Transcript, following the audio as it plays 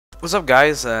What's up,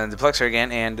 guys? Diplex here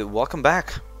again, and welcome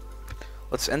back.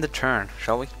 Let's end the turn,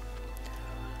 shall we?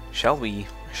 Shall we?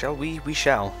 Shall we? We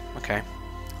shall. Okay.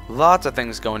 Lots of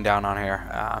things going down on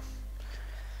here.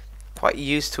 Quite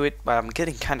used to it, but I'm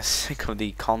getting kind of sick of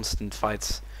the constant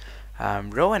fights.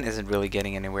 Rowan isn't really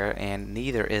getting anywhere, and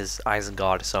neither is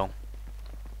Isengard, so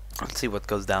let's see what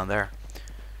goes down there.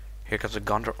 Here comes a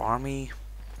Gondor army.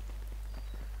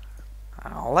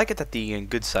 I like it that the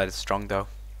good side is strong, though.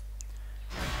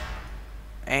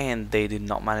 And they did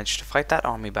not manage to fight that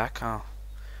army back. Oh.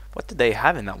 What did they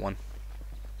have in that one?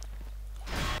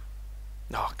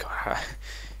 Oh god.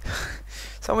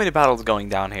 So many battles going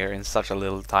down here in such a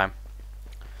little time.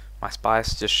 My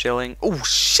spies just chilling. Oh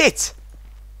shit!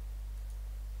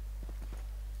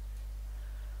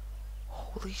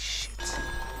 Holy shit.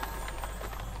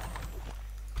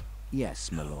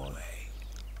 Yes, my lord.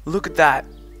 Look at that.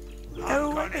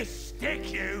 I'm gonna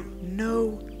stick you.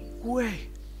 No way.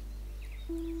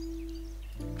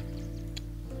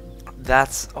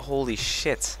 That's holy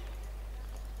shit.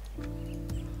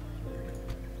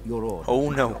 Your order. Oh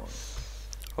no.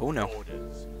 Oh no.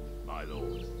 Orders, my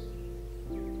lord.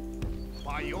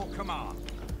 By your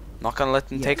command. Not gonna let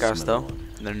them Yes, take us my though. lord.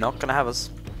 They're not gonna have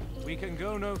us. We can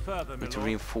go no further, my Need to lord.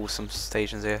 reinforce some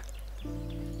stations here.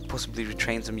 Possibly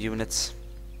retrain some units.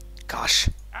 Gosh.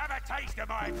 Have a taste of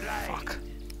my blade. Fuck.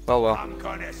 Well, well. I'm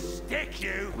gonna stick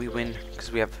you We win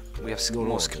because we have Your more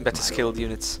orders, better my skilled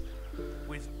units.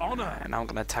 with honor. And now I'm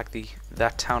gonna attack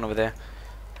that town over there.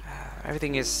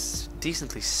 Everything is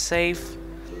decently safe.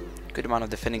 Good amount of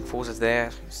defending forces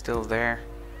there. Still there.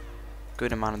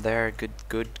 Good amount of there.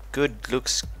 Good.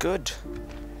 Looks good.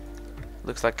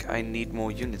 Looks like I need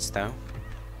more units though.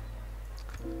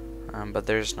 But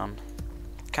there's none.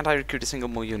 Can't I recruit a single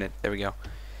more unit? There we go.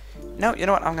 No, you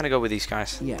know what? I'm gonna go with these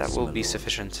guys. Yes, that will my be lord.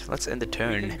 sufficient. Let's end the We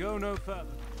turn. can go no further.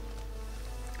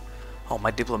 Oh,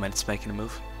 my diplomat's making a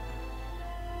move.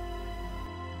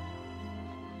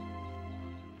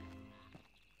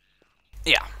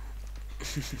 Yeah.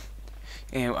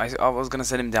 Anyway, I was gonna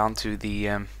send him down to the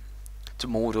to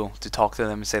Mordor to talk to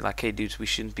them and say like, hey dudes, we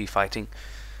shouldn't be fighting.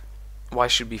 Why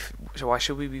should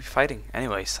we be fighting?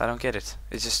 Anyways, I don't get it.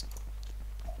 It's just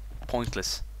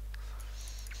pointless.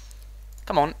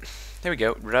 Come on. There we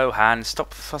go. Rohan,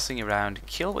 stop fussing around.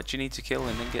 Kill what you need to kill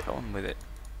and then get on with it.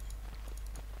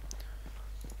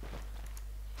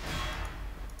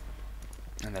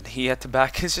 And then he had to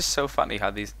back. It's just so funny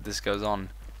how this goes on.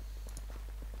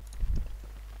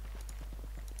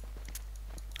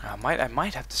 I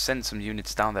might have to send some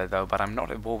units down there though, but I'm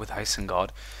not at war with Isengard.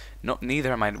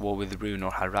 Neither am I at war with Rune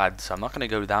or Harad, so I'm not gonna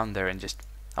go down there and just.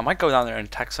 I might go down there and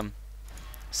attack some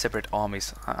separate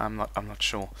armies. I'm not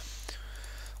sure.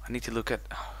 I need to look at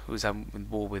who's I'm in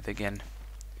war with again.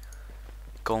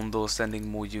 Gondor sending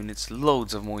more units,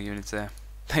 loads of more units there.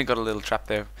 They got a little trap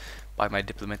there by my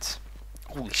diplomats.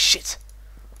 Holy shit!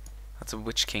 That's a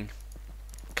Witch King.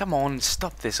 Come on,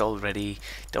 stop this already.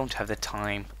 Don't have the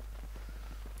time.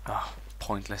 Oh,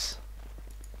 pointless.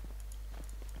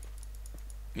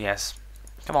 Yes.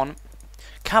 Come on.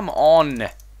 Come on!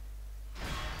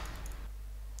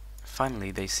 Finally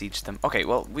they sieged them. Okay,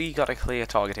 well, we got a clear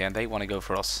target here and they want to go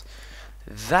for us.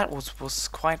 That was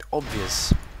quite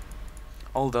obvious.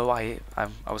 Although I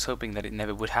was hoping that it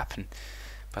never would happen.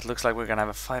 But looks like we're gonna have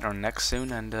a fight on next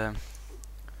soon and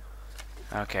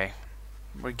okay.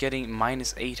 We're getting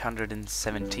minus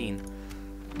 817.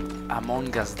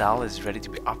 Amon Gazdal is ready to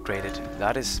be upgraded.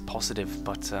 That is positive,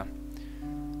 but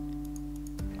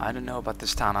I don't know about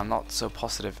this town. I'm not so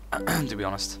positive, to be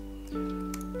honest.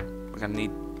 We're gonna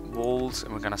need walls,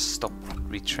 and we're gonna stop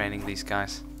retraining these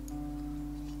guys.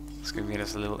 It's gonna give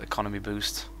us a little economy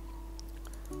boost.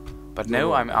 But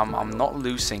no, I'm not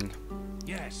losing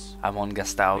Yes. Amon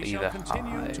Gazdal We shall either.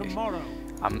 continue tomorrow.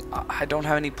 I don't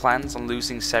have any plans on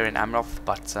losing Seren Amroth,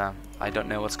 but I don't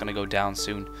know what's gonna go down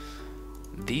soon.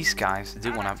 These guys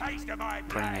do want to Taste of my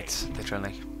bring blade. it,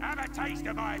 literally. Have a taste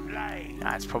of my blade.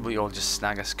 Nah, it's probably all just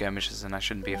snagger skirmishes and I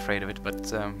shouldn't be afraid of it,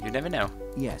 but you never know.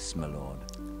 Yes, my lord.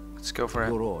 Let's go for it.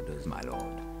 Your orders, my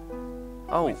lord.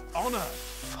 Oh, With honor.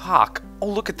 fuck. Oh,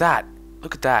 look at that.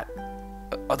 Look at that.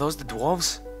 Are those the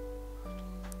dwarves?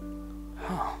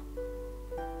 Huh.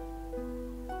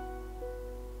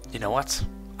 You know what?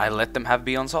 I let them have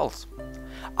Beyond Souls.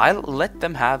 I'll let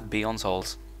them have Beyond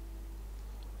Souls.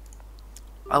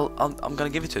 I'm gonna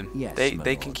give it to them. Yes, they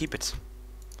my can lord. keep it.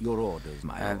 Your orders,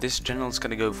 my lord. This general's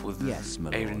gonna go for Yes, my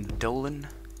Aaron lord. Dolan.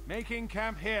 Making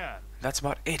camp here. That's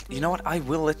about it. You know what? I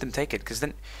will let them take it, because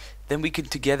then we can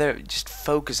together just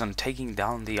focus on taking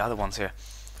down the other ones here.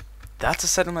 That's a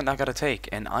settlement I gotta take,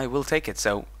 and I will take it.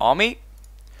 So, army,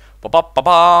 ba ba ba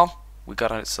ba. We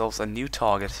got ourselves a new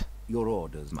target. Your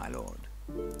orders, my lord.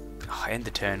 Oh, end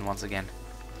the turn once again.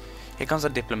 Here comes a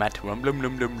diplomat. Rum, blum,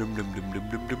 blum, blum, blum, blum, blum, blum,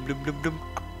 blum, blum, blum, blum, blum.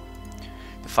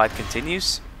 The fight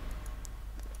continues.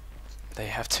 They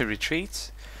have to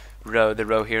retreat. The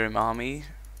Rohirrim army.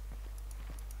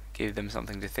 Give them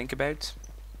something to think about.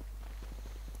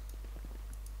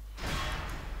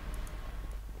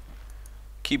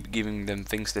 Keep giving them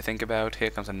things to think about.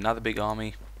 Here comes another big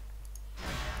army.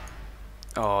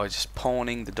 Oh, just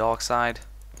pawning the dark side.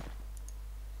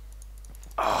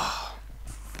 Oh.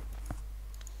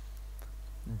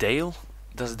 Dale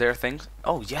does their thing.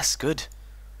 Oh, yes, good.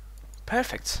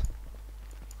 Perfect.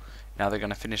 Now they're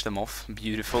gonna finish them off.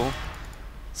 Beautiful.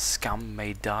 Scum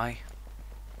may die.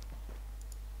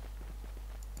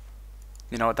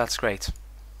 You know what? That's great.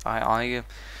 I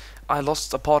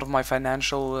lost a part of my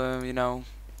financial, you know,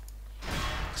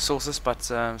 sources, but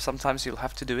sometimes you'll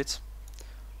have to do it.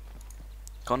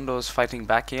 Gondor's fighting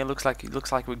back here. Looks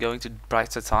like we're going to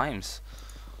brighter times.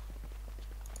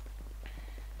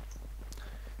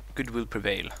 Good will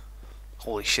prevail.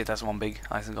 Holy shit, that's one big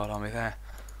Isengard army there.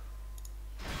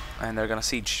 And they're gonna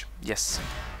siege. Yes.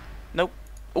 Nope.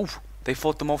 Oh, they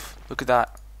fought them off. Look at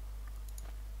that.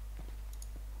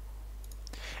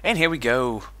 And here we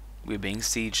go. We're being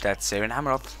sieged at Seren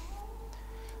Hammeroth.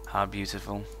 How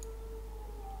beautiful.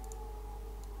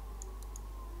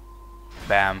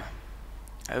 Bam.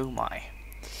 Oh my.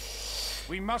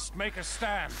 We must make a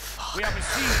stand. Fuck. We are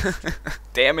besieged.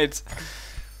 Damn it.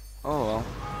 Oh well.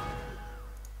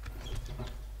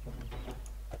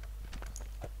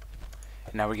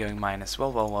 Now we're going minus.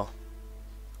 Well.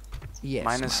 Yes,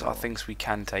 Minus my are lord. things we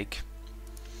can take.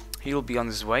 He'll be on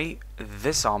his way.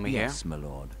 This army Yes, here. my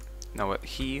lord. No,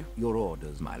 he Your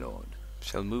orders, my lord.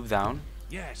 shall move down.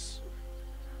 Yes.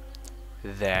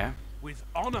 There. With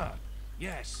honor.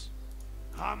 Yes.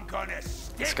 I'm gonna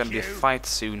stick It's gonna be a you. fight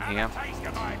soon Have here. a taste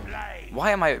of my blade.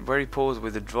 Why am I very paused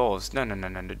with the dwarves? No,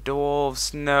 the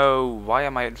dwarves. No. Why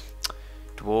am I...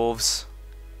 Dwarves.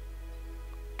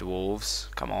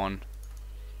 Dwarves. Come on.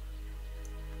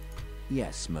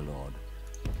 Yes, my lord.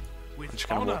 With I'm just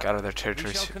gonna honor. walk out of their We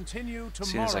territories shall continue as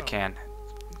soon as I tomorrow. can.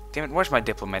 Damn it, where's my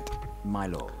diplomat? My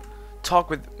lord. Talk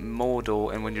with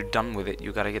Mordor, and when you're done with it,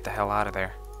 you gotta get the hell out of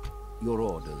there. Your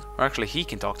orders. Or actually, he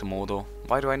can talk to Mordor.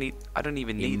 Why do I need... I don't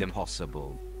even need him.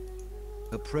 Impossible.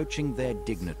 Approaching their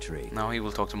dignitary. No, he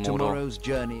will talk to Mordor. Tomorrow's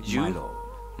journey, You my lord.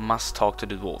 must talk to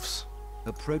the dwarves.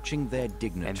 Approaching their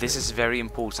dignitary. And this is very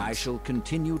important. I shall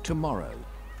continue tomorrow.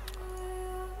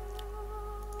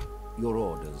 Your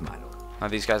orders, my lord. Now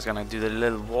these guys are gonna do the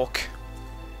little walk.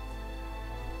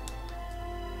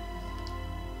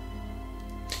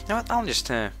 You know what? I'll just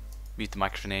mute the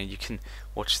microphone here. You can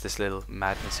watch this little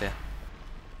madness here.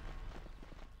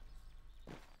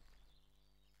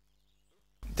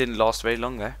 Didn't last very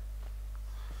long there.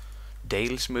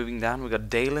 Dale's moving down. We got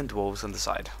Dale and dwarves on the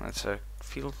side. That's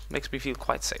makes me feel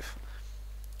quite safe.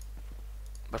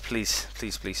 But please,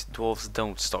 dwarves,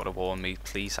 don't start a war on me,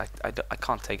 please. I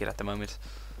can't take it at the moment.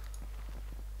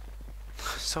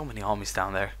 So many armies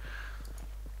down there.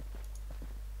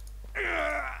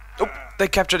 Oh, they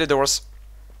captured the doors.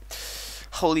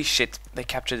 Holy shit, they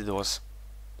captured the doors.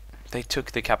 They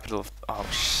took the capital of... Oh,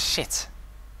 shit.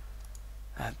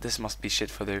 This must be shit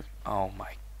for the... Oh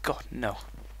my god, no.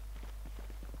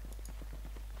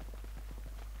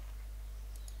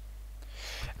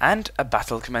 And a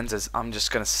battle commences. I'm just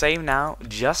gonna save now,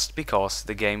 just because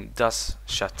the game does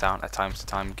shut down at times to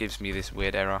time. Gives me this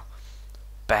weird error.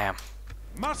 Bam.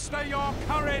 Muster your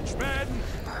courage, men.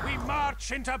 We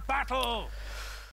march into battle.